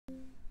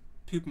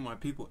my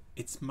people,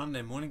 it's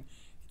Monday morning.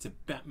 It's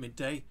about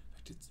midday. In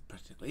fact, it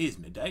practically is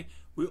midday.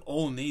 We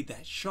all need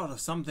that shot of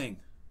something.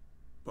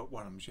 But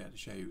what I'm about to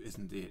show you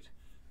isn't it.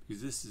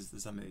 Because this is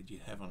something that you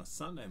have on a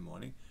Sunday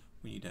morning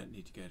when you don't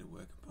need to go to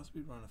work and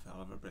possibly run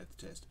afoul of a breath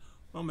test.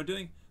 What am I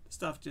doing? The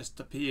stuff just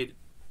appeared.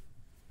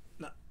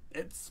 No,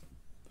 it's...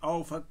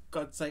 Oh, for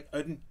God's sake,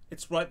 Odin,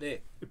 it's right there.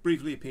 It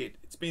briefly appeared.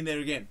 It's been there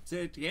again. See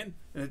it again,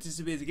 and it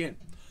disappears again.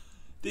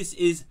 This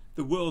is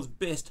the world's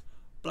best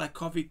black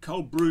coffee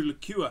cold brew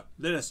liqueur.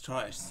 Let us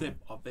try a sip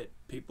of it,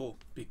 people,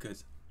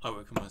 because I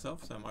work for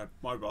myself, so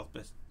my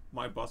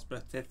boss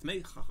best tests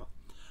me.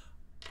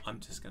 I'm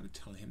just going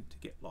to tell him to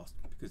get lost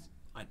because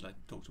I'd like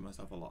to talk to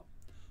myself a lot.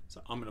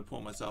 So I'm going to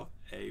pour myself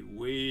a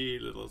wee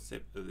little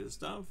sip of this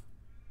stuff.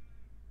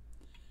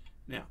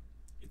 Now,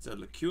 it's a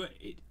liqueur.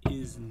 It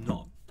is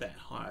not that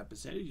high a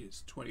percentage.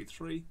 It's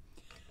 23,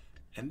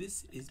 and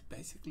this is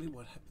basically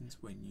what happens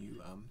when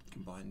you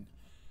combine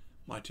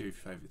my two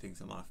favorite things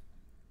in life: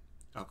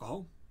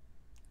 alcohol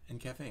and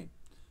caffeine.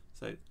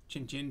 So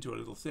chin chin to a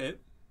little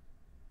sip.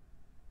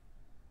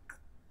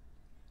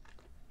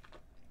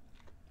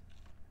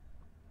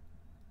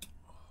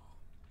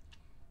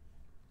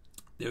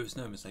 There is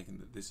no mistaking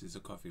that this is a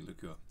coffee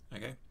liqueur.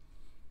 Okay,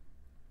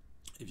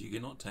 if you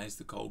cannot taste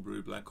the cold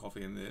brew black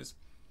coffee in this,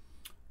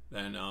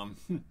 then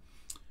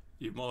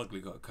you've more likely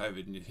got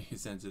COVID and your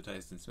sense of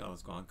taste and smell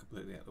has gone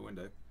completely out the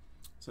window.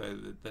 So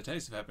the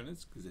taste of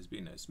happiness, because there's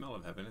been no smell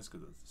of happiness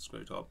because it's the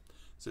screw top,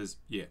 says,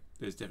 yeah,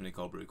 there's definitely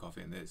cold brew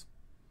coffee in this.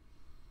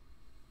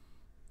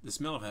 The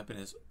smell of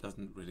happiness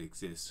doesn't really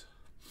exist.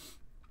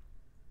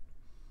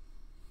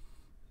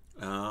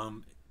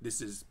 This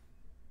is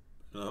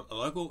a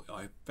local.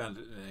 I found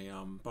it in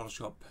a bottle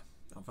shop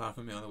not far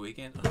from me on the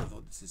weekend, and I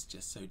thought, this is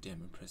just so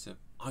damn impressive.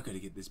 I got to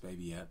get this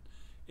baby out.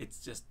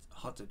 It's just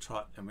hot to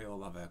trot, and we all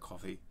love our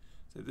coffee.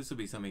 So this will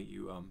be something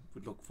you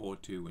would look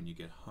forward to when you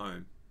get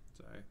home.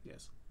 So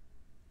yes,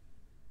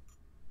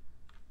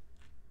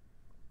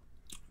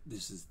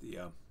 this is the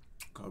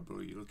cold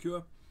brew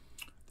liqueur.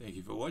 Thank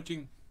you for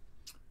watching.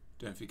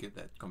 Don't forget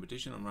that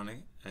competition I'm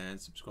running, and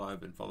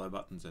subscribe and follow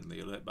buttons and the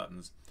alert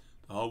buttons.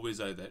 The whole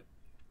wizzo that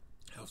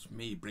helps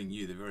me bring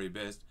you the very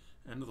best,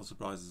 and little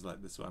surprises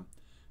like this one.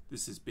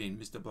 This has been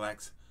Mr.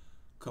 Black's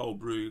cold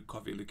brew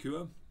coffee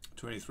liqueur,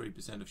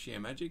 23% of sheer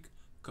magic,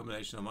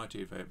 combination of my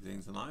two favorite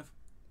things in life,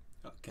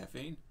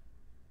 caffeine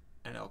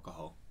and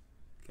alcohol.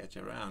 Catch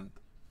you around.